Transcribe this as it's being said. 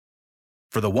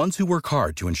For the ones who work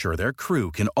hard to ensure their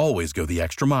crew can always go the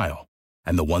extra mile,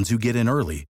 and the ones who get in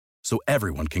early so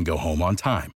everyone can go home on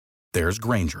time, there's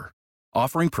Grainger,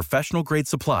 offering professional-grade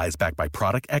supplies backed by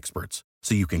product experts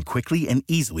so you can quickly and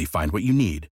easily find what you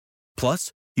need.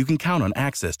 Plus, you can count on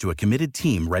access to a committed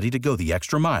team ready to go the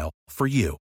extra mile for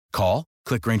you. Call,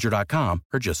 click Grainger.com,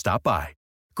 or just stop by.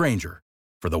 Grainger,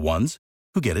 for the ones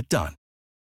who get it done.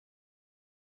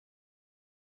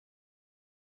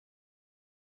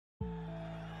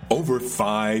 Over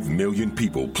 5 million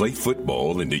people play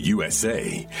football in the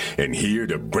USA, and here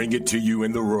to bring it to you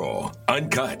in the raw,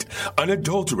 uncut,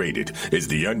 unadulterated is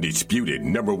the undisputed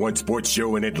 #1 sports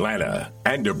show in Atlanta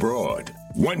and abroad.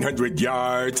 100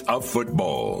 yards of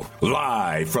football,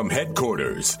 live from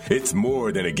headquarters. It's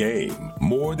more than a game,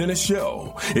 more than a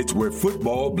show. It's where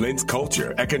football blends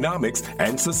culture, economics,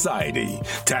 and society.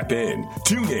 Tap in,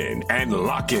 tune in, and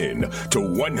lock in to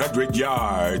 100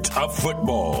 yards of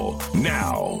football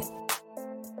now.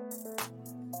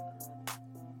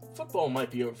 Football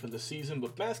might be over for the season,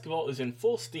 but basketball is in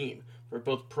full steam for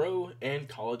both pro and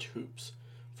college hoops.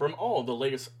 From all the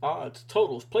latest odds,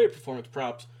 totals, player performance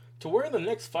props, to where the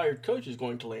next fired coach is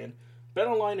going to land,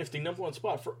 BetOnline is the #1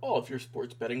 spot for all of your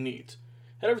sports betting needs.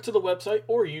 Head over to the website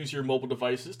or use your mobile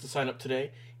devices to sign up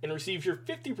today and receive your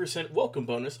 50% welcome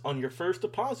bonus on your first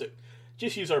deposit.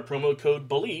 Just use our promo code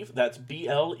BELIEVE, that's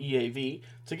BLEAV,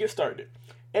 to get started.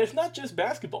 And it's not just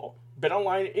basketball.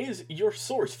 BetOnline is your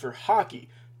source for hockey,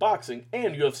 boxing,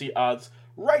 and UFC odds,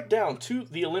 right down to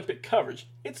the Olympic coverage.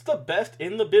 It's the best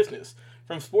in the business.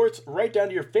 From sports right down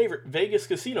to your favorite Vegas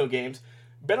casino games,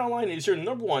 BetOnline is your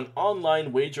 #1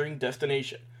 online wagering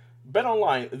destination.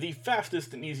 BetOnline, the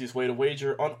fastest and easiest way to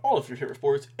wager on all of your favorite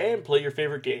sports and play your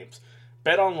favorite games.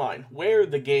 BetOnline, where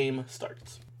the game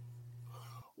starts.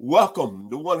 Welcome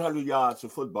to 100 Yards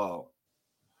of Football.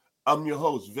 I'm your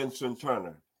host, Vincent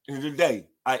Turner. And today,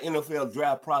 our NFL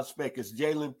draft prospect is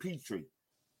Jalen Pitre,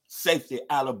 safety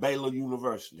out of Baylor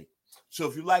University. So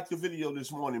if you like the video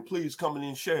this morning, please come in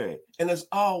and share it. And as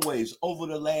always, over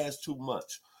the last 2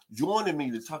 months, joining me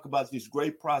to talk about these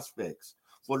great prospects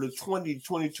for the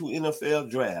 2022 NFL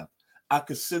Draft, I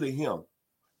consider him,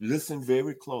 listen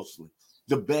very closely,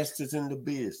 the best is in the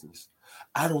business.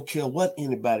 I don't care what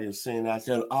anybody is saying out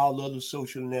there on all other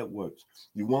social networks.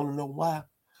 You want to know why?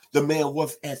 The man's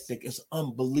work ethic is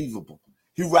unbelievable.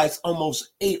 He writes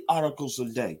almost 8 articles a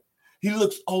day. He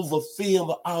looks over film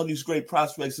of all these great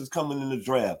prospects that's coming in the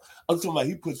draft. I'm talking about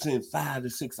he puts in 5 to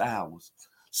 6 hours.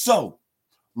 So,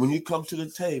 when you come to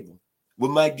the table with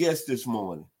my guest this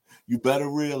morning, you better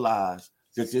realize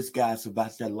that this guy's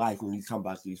about that life when you talk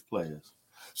about these players.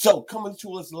 So coming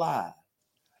to us live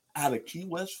out of Key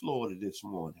West, Florida this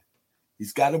morning,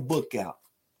 he's got a book out.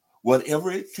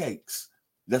 Whatever it takes,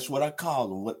 that's what I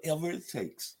call him, whatever it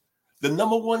takes. The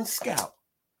 #1 scout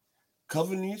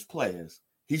covering these players.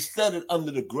 He studied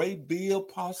under the great Bill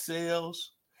Parcells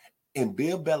and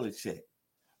Bill Belichick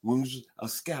when he was a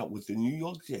scout with the New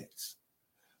York Jets.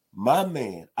 My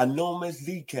man, I know him as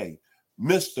DK,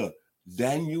 Mr.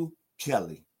 Daniel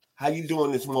Kelly. How you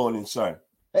doing this morning, sir?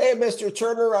 Hey, Mr.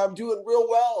 Turner, I'm doing real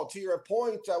well. To your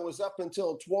point, I was up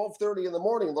until 12:30 in the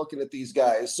morning looking at these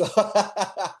guys. So,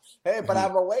 hey, but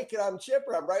I'm awake and I'm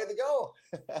chipper. I'm ready to go.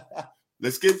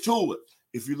 Let's get to it.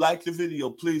 If you like the video,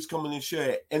 please come in and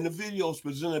share it. And the video is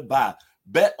presented by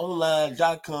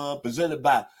BetOnline.com, presented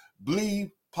by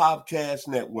Believe Podcast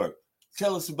Network.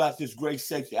 Tell us about this great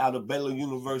safety out of Baylor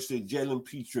University, Jalen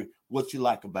Pitre, what you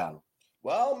like about him.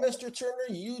 Well, Mr. Turner,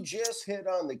 you just hit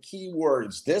on the key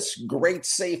words. This great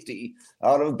safety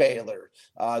out of Baylor.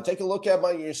 Take a look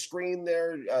at your screen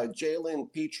there.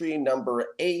 Jalen Pitre,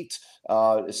 number 8,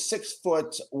 6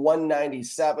 foot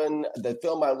 197. The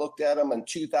film I looked at him in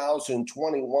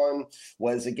 2021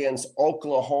 was against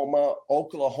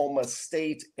Oklahoma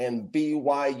State, and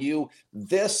BYU.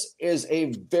 This is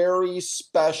a very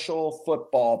special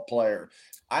football player.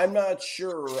 I'm not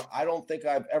sure. I don't think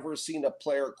I've ever seen a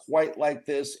player quite like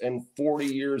this in 40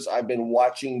 years I've been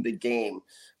watching the game.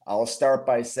 I'll start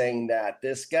by saying that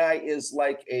this guy is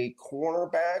like a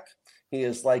cornerback. He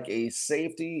is like a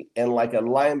safety and like a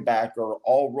linebacker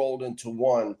all rolled into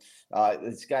one.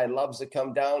 This guy loves to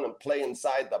come down and play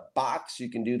inside the box. You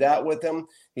can do that with him.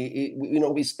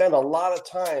 We spend a lot of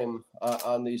time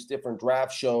on these different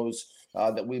draft shows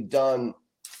that we've done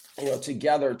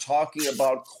together talking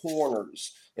about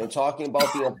corners. and talking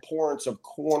about the importance of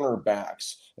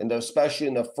cornerbacks, and especially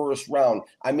in the first round.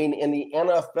 I mean, in the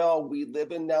NFL we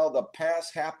live in now, the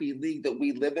pass happy league that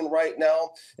we live in right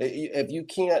now, if you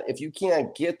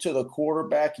can't get to the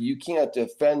quarterback, you can't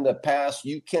defend the pass,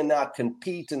 you cannot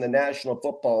compete in the National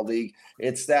Football League.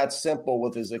 It's that simple,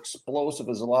 with as explosive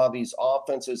as a lot of these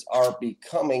offenses are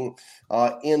becoming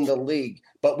in the league.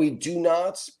 But we do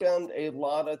not spend a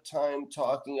lot of time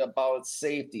talking about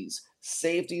safeties.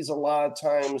 Safeties a lot of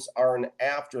times are an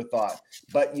afterthought,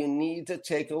 but you need to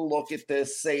take a look at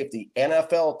this safety.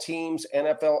 NFL teams,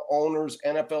 NFL owners,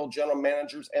 NFL general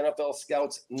managers, NFL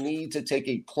scouts need to take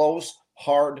a close,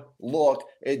 hard look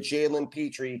at Jalen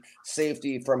Pitre,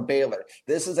 safety from Baylor.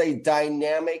 This is a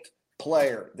dynamic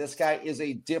player. This guy is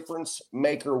a difference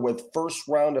maker with first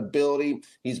round ability.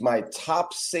 He's my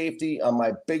top safety on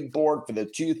my big board for the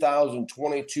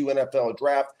 2022 NFL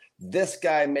draft. This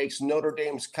guy makes Notre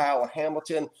Dame's Kyle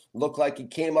Hamilton look like he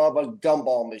came out of a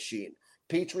gumball machine.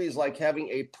 Pitre is like having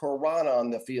a piranha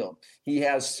on the field. He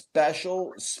has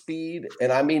special speed,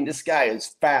 and I mean, this guy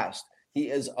is fast. He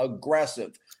is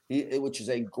aggressive, which is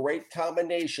a great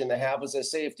combination to have as a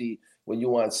safety when you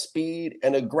want speed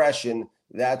and aggression.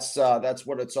 That's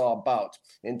what it's all about.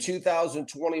 In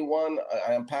 2021,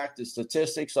 I unpacked the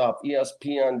statistics off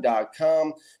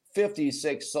ESPN.com.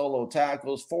 56 solo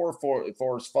tackles, 4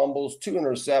 forced fumbles, 2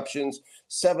 interceptions,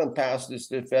 7 passes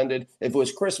defended. If it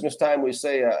was Christmas time, we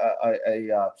say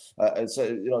it's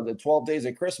the 12 days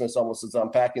of Christmas almost is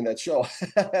unpacking that show,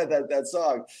 that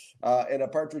song, and a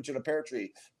partridge in a pear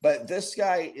tree. But this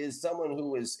guy is someone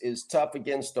who is tough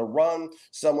against the run,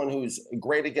 someone who's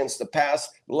great against the pass.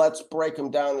 Let's break him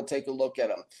down and take a look at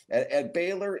him. At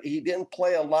Baylor, he didn't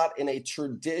play a lot in a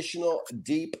traditional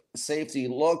deep safety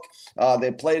look.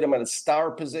 They played him at a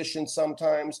star position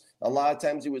sometimes. A lot of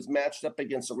times he was matched up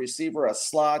against a receiver, a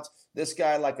slot. This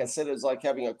guy, like I said, is like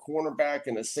having a cornerback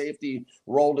and a safety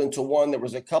rolled into one. There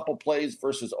was a couple plays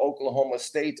versus Oklahoma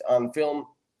State on film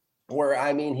where,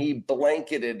 I mean, he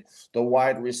blanketed the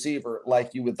wide receiver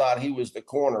like you would thought he was the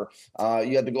corner.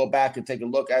 You had to go back and take a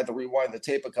look. I had to rewind the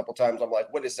tape a couple times. I'm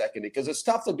like, wait a second, because it's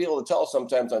tough to be able to tell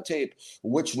sometimes on tape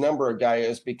which number a guy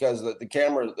is, because the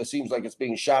camera, it seems like it's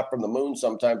being shot from the moon.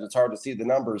 Sometimes it's hard to see the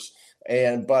numbers.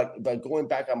 But going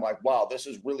back, I'm like, wow, this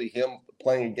is really him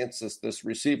playing against this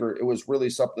receiver. It was really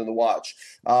something to watch.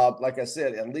 Like I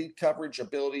said, elite coverage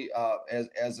ability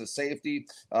as a safety.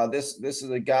 This is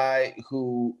a guy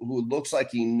who looks like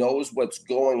he knows what's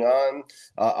going on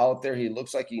out there. He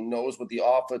looks like he knows what the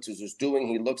offense is doing.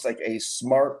 He looks like a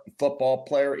smart football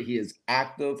player. He is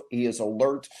active. He is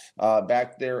alert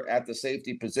back there at the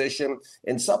safety position.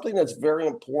 And something that's very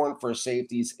important for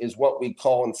safeties is what we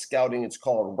call in scouting, it's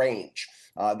called range.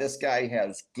 This guy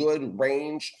has good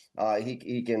range.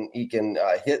 He can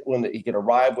hit he can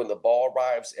arrive when the ball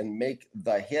arrives and make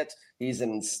the hit. He's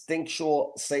an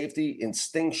instinctual safety,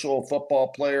 instinctual football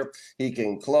player. He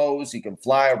can close. He can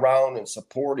fly around and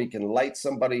support. He can light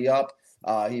somebody up.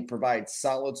 He provides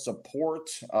solid support.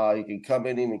 He can come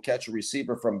in and catch a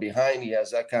receiver from behind. He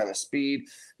has that kind of speed.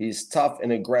 He's tough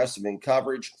and aggressive in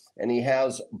coverage, and he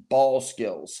has ball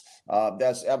skills.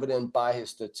 That's evident by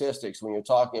his statistics when you're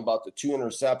talking about the 2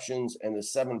 interceptions and the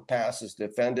 7 passes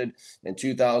defended in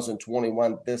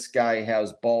 2021. This guy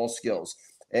has ball skills.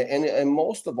 And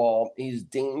most of all, he's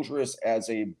dangerous as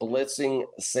a blitzing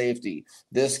safety.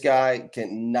 This guy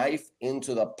can knife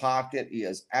into the pocket. He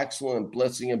has excellent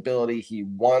blitzing ability. He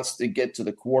wants to get to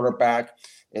the quarterback.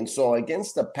 And so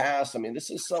against the pass, I mean, this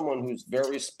is someone who's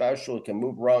very special. He can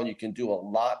move around. You can do a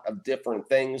lot of different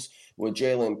things with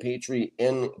Jalen Pitre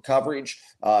in coverage.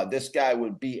 This guy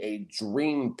would be a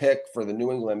dream pick for the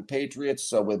New England Patriots.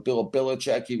 So with Bill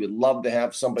Belichick, he would love to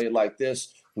have somebody like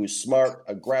this who's smart,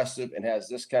 aggressive, and has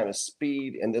this kind of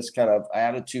speed and this kind of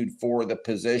attitude for the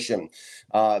position.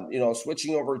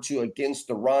 Switching over to against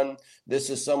the run, this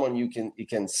is someone you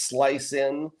can slice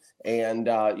in and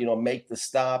make the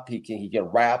stop. He can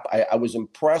wrap. I was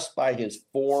impressed by his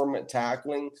form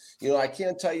tackling. I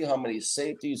can't tell you how many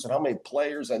safeties and how many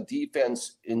players on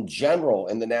defense in general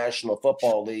in the National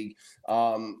Football League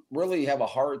really have a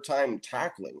hard time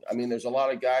tackling. I mean, there's a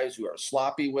lot of guys who are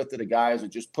sloppy with it, a guys who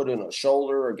just put in a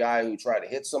shoulder, a guy who try to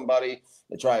hit somebody.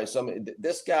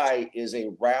 This guy is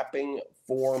a wrapping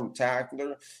form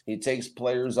tackler. He takes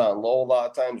players on low a lot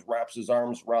of times, wraps his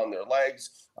arms around their legs.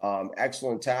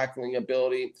 Excellent tackling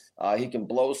ability. He can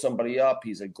blow somebody up.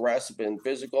 He's aggressive and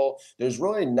physical. There's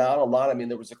really not a lot. I mean,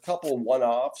 there was a couple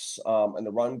one-offs in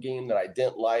the run game that I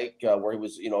didn't like, where he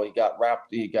was,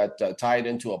 he got tied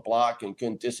into a block and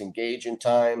couldn't disengage in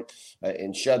time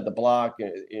and shed the block.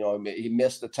 He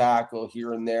missed the tackle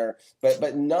here and there,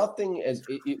 but nothing as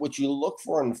what you look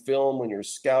for in film when you're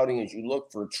scouting is you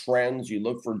look for trends, you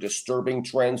look for disturbing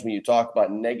trends when you talk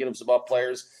about negatives about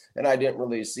players. And I didn't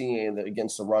really see any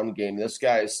against the run game. This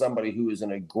guy is somebody who is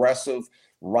an aggressive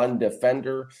run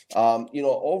defender.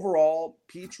 Overall,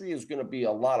 Pitre is going to be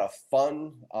a lot of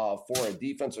fun for a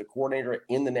defensive coordinator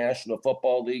in the National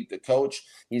Football League. The coach,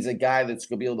 he's a guy that's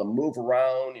going to be able to move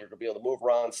around. You're going to be able to move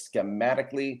around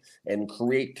schematically and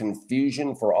create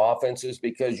confusion for offenses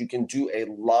because you can do a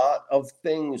lot of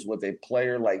things with a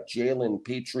player like Jalen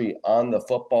Pitre on the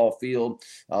football field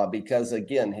because,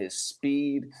 again, his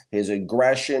speed, his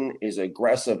aggression, his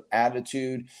aggressive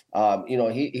attitude.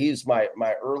 He's my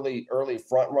early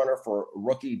front runner for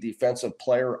Rookie Defensive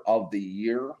Player of the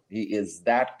Year. He is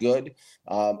that good.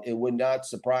 It would not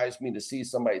surprise me to see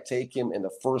somebody take him in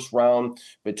the first round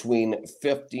between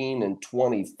 15 and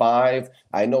 25.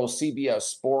 I know CBS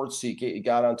Sports, he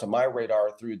got onto my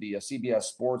radar through the CBS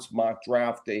Sports mock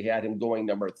draft. They had him going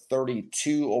number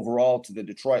 32 overall to the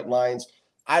Detroit Lions.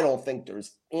 I don't think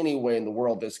there's any way in the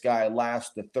world this guy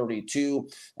lasts to 32,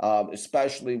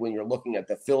 especially when you're looking at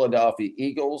the Philadelphia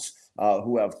Eagles,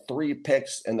 who have 3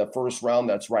 picks in the first round.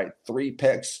 That's right, 3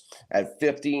 picks at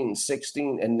 15,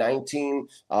 16, and 19.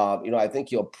 I think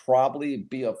he'll probably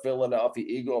be a Philadelphia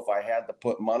Eagle if I had to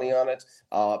put money on it.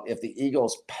 If the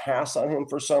Eagles pass on him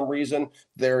for some reason,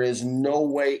 there is no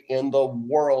way in the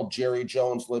world Jerry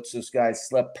Jones lets this guy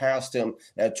slip past him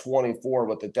at 24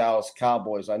 with the Dallas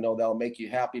Cowboys. I know that'll make you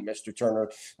happy, Mr. Turner.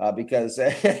 Because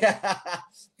I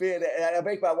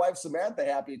make my wife Samantha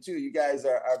happy too. You guys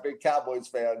are big Cowboys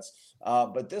fans,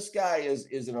 but this guy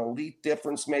is an elite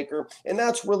difference maker, and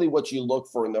that's really what you look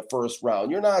for in the first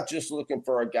round. You're not just looking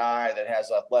for a guy that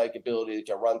has athletic ability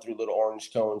to run through little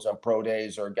orange cones on pro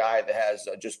days, or a guy that has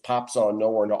just pops on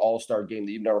nowhere in an all-star game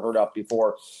that you've never heard of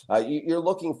before. You're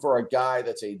looking for a guy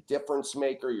that's a difference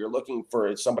maker. You're looking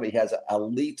for somebody who has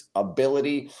elite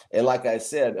ability, and like I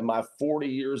said, in my 40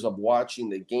 years of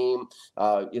watching the game,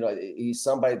 he's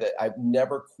somebody that I've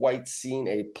never quite seen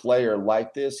a player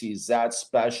like this. He's that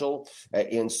special,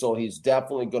 and so he's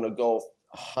definitely going to go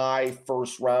high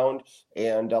first round.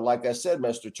 And like I said,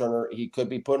 Mr. Turner, he could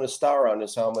be putting a star on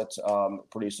his helmet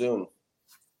pretty soon.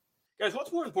 Guys,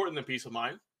 what's more important than peace of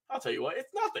mind? I'll tell you what,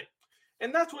 it's nothing.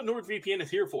 And that's what NordVPN is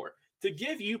here for, to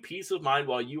give you peace of mind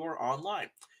while you are online.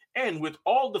 And with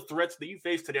all the threats that you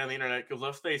face today on the internet, because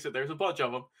let's face it, there's a bunch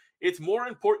of them, it's more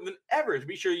important than ever to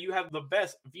be sure you have the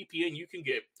best VPN you can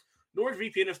get.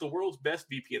 NordVPN is the world's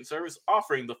best VPN service,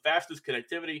 offering the fastest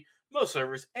connectivity, most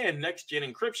servers, and next-gen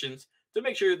encryptions to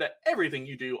make sure that everything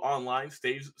you do online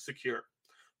stays secure.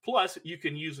 Plus, you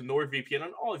can use NordVPN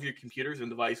on all of your computers and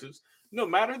devices, no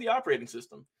matter the operating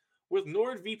system. With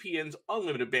NordVPN's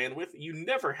unlimited bandwidth, you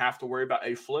never have to worry about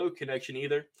a slow connection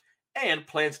either, and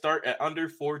plans start at under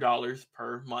 $4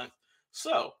 per month.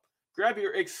 So, grab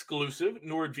your exclusive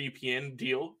NordVPN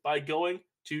deal by going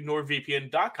to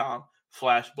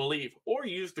nordvpn.com/believe or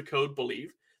use the code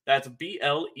BELIEVE, that's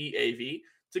BLEAV,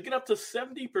 to get up to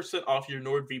 70% off your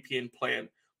NordVPN plan,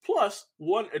 plus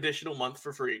 1 additional month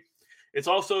for free. It's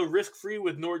also risk-free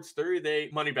with Nord's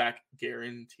 30-day money-back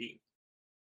guarantee.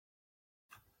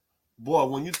 Boy,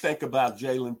 when you think about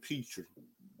Jalen Pitre,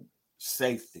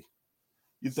 safety,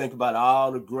 you think about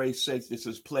all the great safeties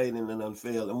that's played in the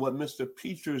NFL. And what Mr.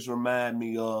 Peters remind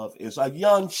me of is a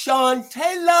young Sean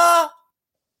Taylor.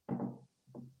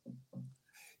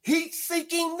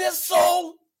 Heat-seeking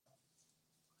missile.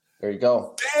 There you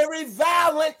go. Very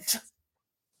violent.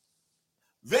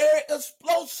 Very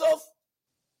explosive.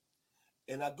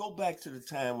 And I go back to the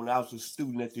time when I was a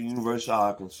student at the University of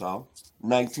Arkansas,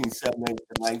 1978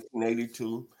 to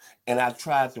 1982, and I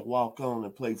tried to walk on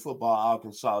and play football at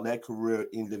Arkansas. That career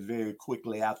ended very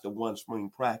quickly after one spring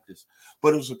practice.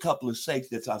 But it was a couple of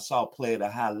safeties I saw play at a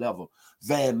high level.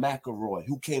 Van McElroy,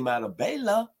 who came out of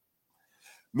Baylor.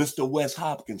 Mr. Wes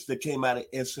Hopkins, that came out of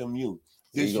SMU.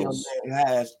 This young man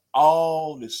has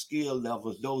all the skill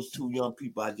levels, those 2 young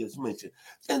people I just mentioned.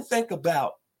 Then think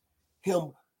about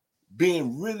him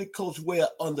being really coached well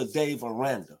under Dave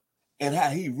Aranda and how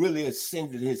he really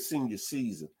ascended his senior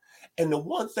season. And the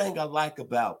one thing I like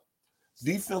about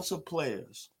defensive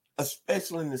players,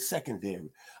 especially in the secondary,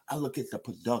 I look at the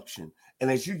production. And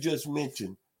as you just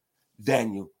mentioned,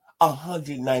 Daniel,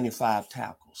 195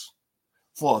 tackles.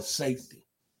 for a safety.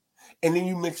 And then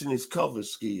you mentioned his cover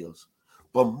skills.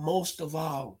 But most of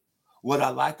all, what I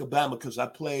like about him, because I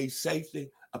play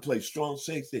safety, I play strong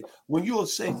safety. When you're a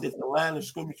safety at the line of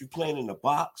scrimmage, you're playing in the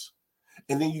box,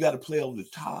 and then you got to play over the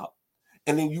top,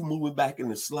 and then you moving back in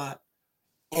the slot.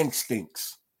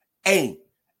 Instincts. A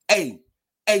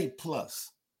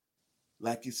plus.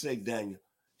 Like you say, Daniel,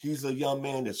 he's a young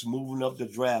man that's moving up the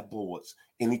draft boards,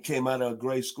 and he came out of a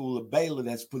great school of Baylor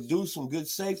that's produced some good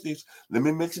safeties. Let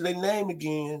me mention their name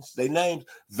again. They named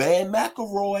Van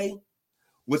McElroy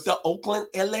with the Oakland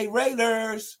LA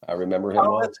Raiders. I remember him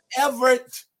well.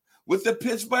 Everett with the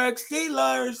Pittsburgh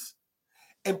Steelers,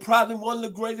 and probably one of the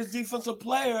greatest defensive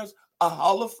players, a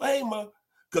Hall of Famer,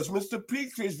 because Mr.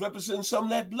 Petrie is representing some of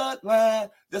that bloodline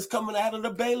that's coming out of the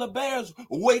Baylor Bears.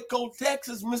 Waco,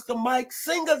 Texas, Mr. Mike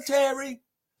Singletary.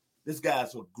 This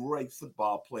guy's a great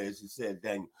football player, as you said,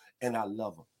 Daniel, and I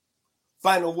love him.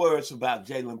 Final words about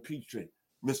Jalen Petrie,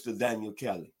 Mr. Daniel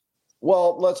Kelly.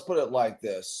 Well, let's put it like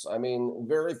this. I mean,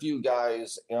 very few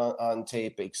guys on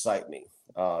tape excite me.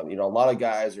 A lot of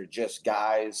guys are just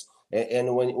guys.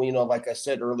 And when like I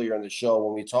said earlier in the show,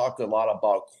 when we talk a lot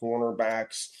about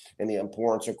cornerbacks and the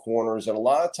importance of corners, and a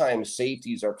lot of times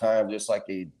safeties are kind of just like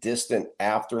a distant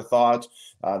afterthought.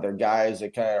 They're guys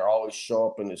that kind of always show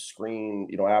up in the screen,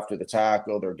 after the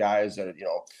tackle. They're guys that,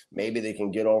 maybe they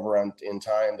can get over in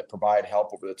time to provide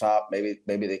help over the top. Maybe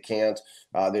they can't.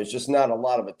 There's just not a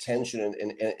lot of attention.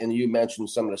 And you mentioned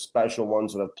some of the special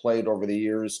ones that have played over the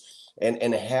years.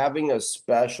 And having a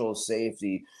special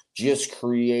safety just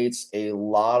creates a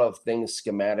lot of things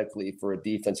schematically for a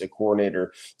defensive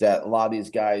coordinator that a lot of these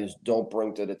guys don't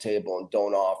bring to the table and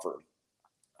don't offer.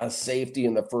 A safety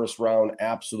in the first round,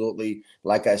 absolutely.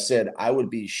 Like I said, I would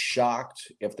be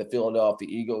shocked if the Philadelphia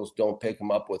Eagles don't pick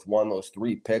him up with one of those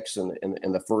 3 picks in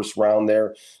the first round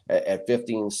there at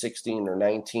 15, 16, or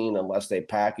 19, unless they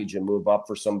package and move up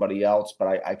for somebody else.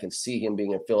 But I can see him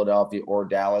being in Philadelphia or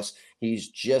Dallas. He's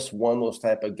just one of those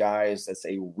type of guys that's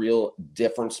a real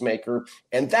difference maker.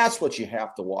 And that's what you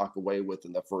have to walk away with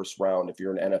in the first round if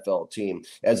you're an NFL team.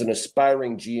 As an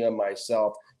aspiring GM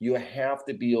myself, you have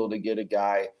to be able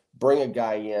to bring a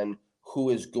guy in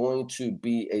who is going to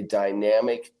be a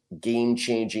dynamic,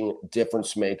 game-changing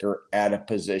difference maker at a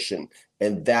position.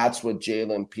 And that's what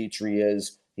Jalen Petrie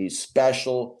is. He's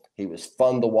special. He was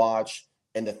fun to watch.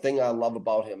 And the thing I love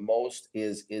about him most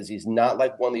is he's not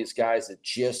like one of these guys that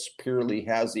just purely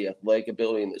has the athletic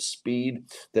ability and the speed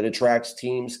that attracts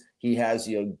teams. He has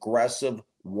the aggressive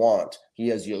want. He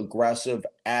has the aggressive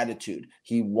attitude.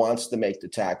 He wants to make the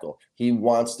tackle. He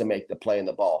wants to make the play in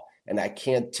the ball. And I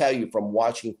can't tell you from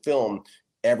watching film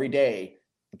every day,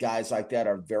 guys like that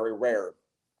are very rare.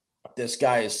 This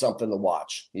guy is something to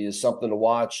watch. He is something to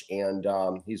watch, and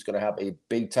he's going to have a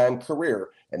big-time career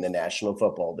in the National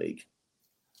Football League.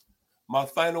 My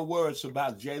final words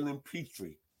about Jalen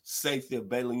Petrie, safety of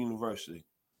Baylor University.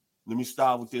 Let me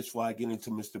start with this before I get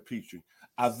into Mr. Petrie.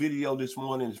 Our video this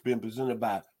morning has been presented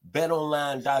by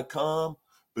BetOnline.com,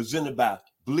 presented by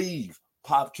Believe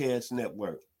Podcast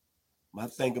Network. My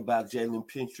thing about Jalen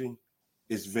Petrie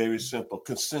is very simple.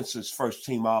 Consensus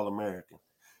first-team All-American.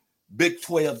 Big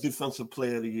 12 Defensive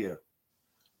Player of the Year.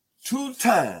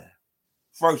 2-time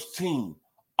first-team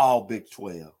All-Big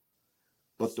 12.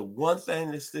 But the one thing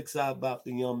that sticks out about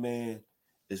the young man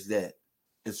is that,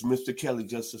 as Mr. Kelly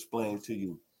just explained to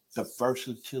you, the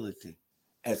versatility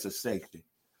as a safety.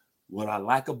 What I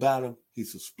like about him,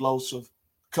 he's explosive,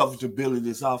 coverage ability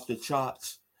is off the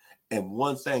charts. And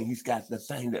one thing, he's got the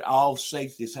thing that all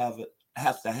safeties have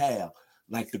to have,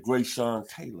 like the great Sean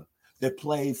Taylor, that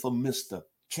played for Mr.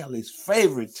 Kelly's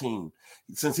favorite team.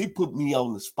 Since he put me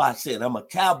on the spot, said I'm a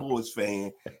Cowboys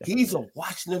fan, he's a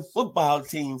Washington football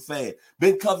team fan.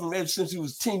 Been covering ever since he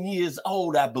was 10 years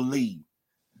old, I believe.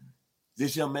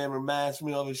 This young man reminds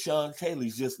me of a Sean Taylor.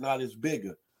 He's just not as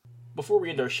bigger. Before we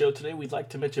end our show today, we'd like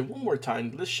to mention one more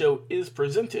time this show is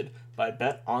presented by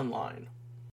Bet Online.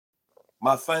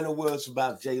 My final words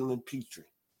about Jalen Petrie.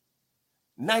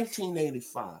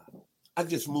 1985, I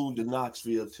just moved to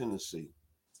Knoxville, Tennessee,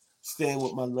 staying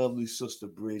with my lovely sister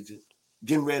Bridget,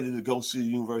 getting ready to go see the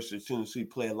University of Tennessee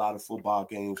play a lot of football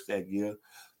games that year.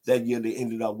 That year, they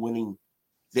ended up winning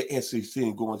the SEC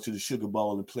and going to the Sugar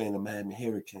Bowl and playing the Miami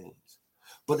Hurricanes.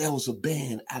 But there was a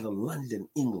band out of London,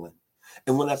 England.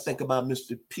 And when I think about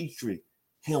Mr. Petrie,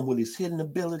 him with his hitting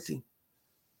ability,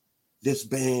 this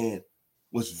band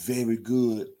was very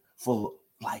good for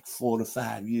like 4 to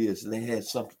 5 years. And they had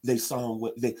something, their song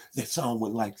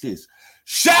went like this.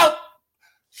 Shout,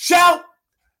 shout,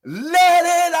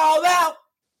 let it all out.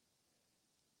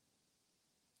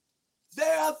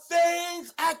 There are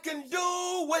things I can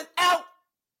do without.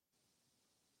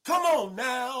 Come on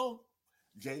now.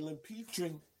 Jalen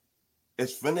Petrie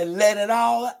is finna let it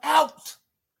all out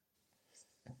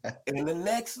in the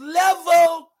next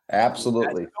level.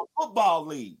 Absolutely. National Football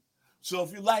League. So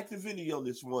if you like the video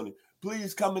this morning,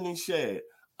 please come in and share it.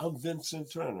 I'm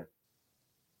Vincent Turner.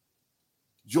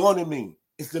 Joining me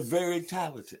is the very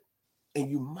talented, and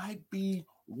you might be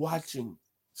watching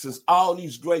since all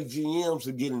these great GMs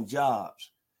are getting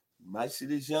jobs. You might see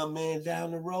this young man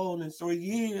down the road in 3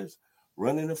 years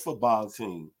running a football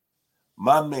team.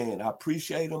 My man, I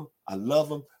appreciate him. I love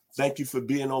him. Thank you for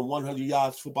being on 100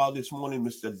 Yards Football this morning,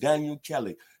 Mr. Daniel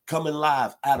Kelly, coming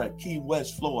live out of Key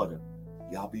West, Florida.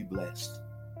 Y'all be blessed.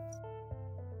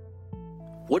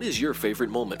 What is your favorite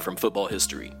moment from football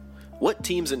history? What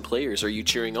teams and players are you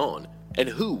cheering on? And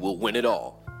who will win it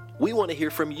all? We want to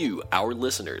hear from you, our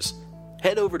listeners.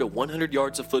 Head over to 100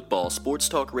 Yards of Football Sports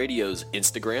Talk Radio's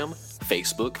Instagram,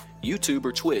 Facebook, YouTube,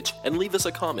 or Twitch and leave us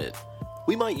a comment.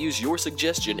 We might use your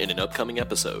suggestion in an upcoming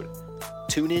episode.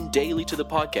 Tune in daily to the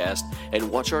podcast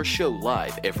and watch our show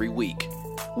live every week.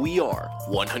 We are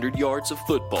 100 Yards of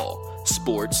Football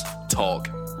Sports Talk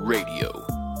Radio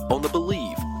on the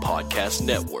Believe Podcast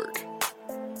Network.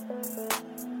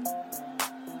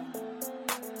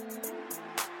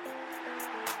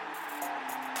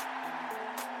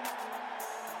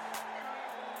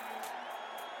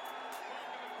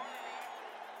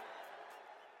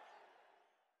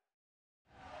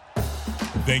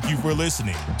 Thank you for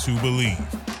listening to Believe.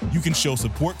 You can show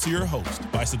support to your host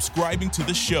by subscribing to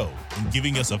the show and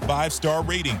giving us a 5-star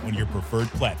rating on your preferred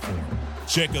platform.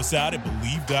 Check us out at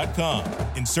Believe.com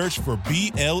and search for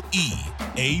BLEAV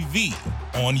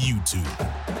on YouTube.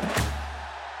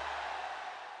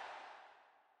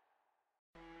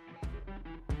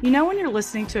 You know when you're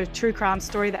listening to a true crime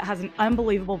story that has an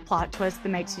unbelievable plot twist that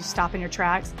makes you stop in your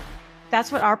tracks? That's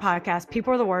what our podcast,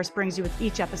 People Are the Worst, brings you with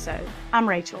each episode. I'm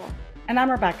Rachel. And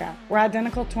I'm Rebecca. We're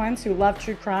identical twins who love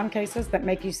true crime cases that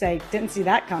make you say, didn't see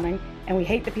that coming, and we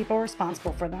hate the people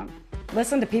responsible for them.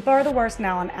 Listen to People Are the Worst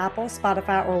now on Apple,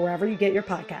 Spotify, or wherever you get your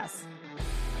podcasts.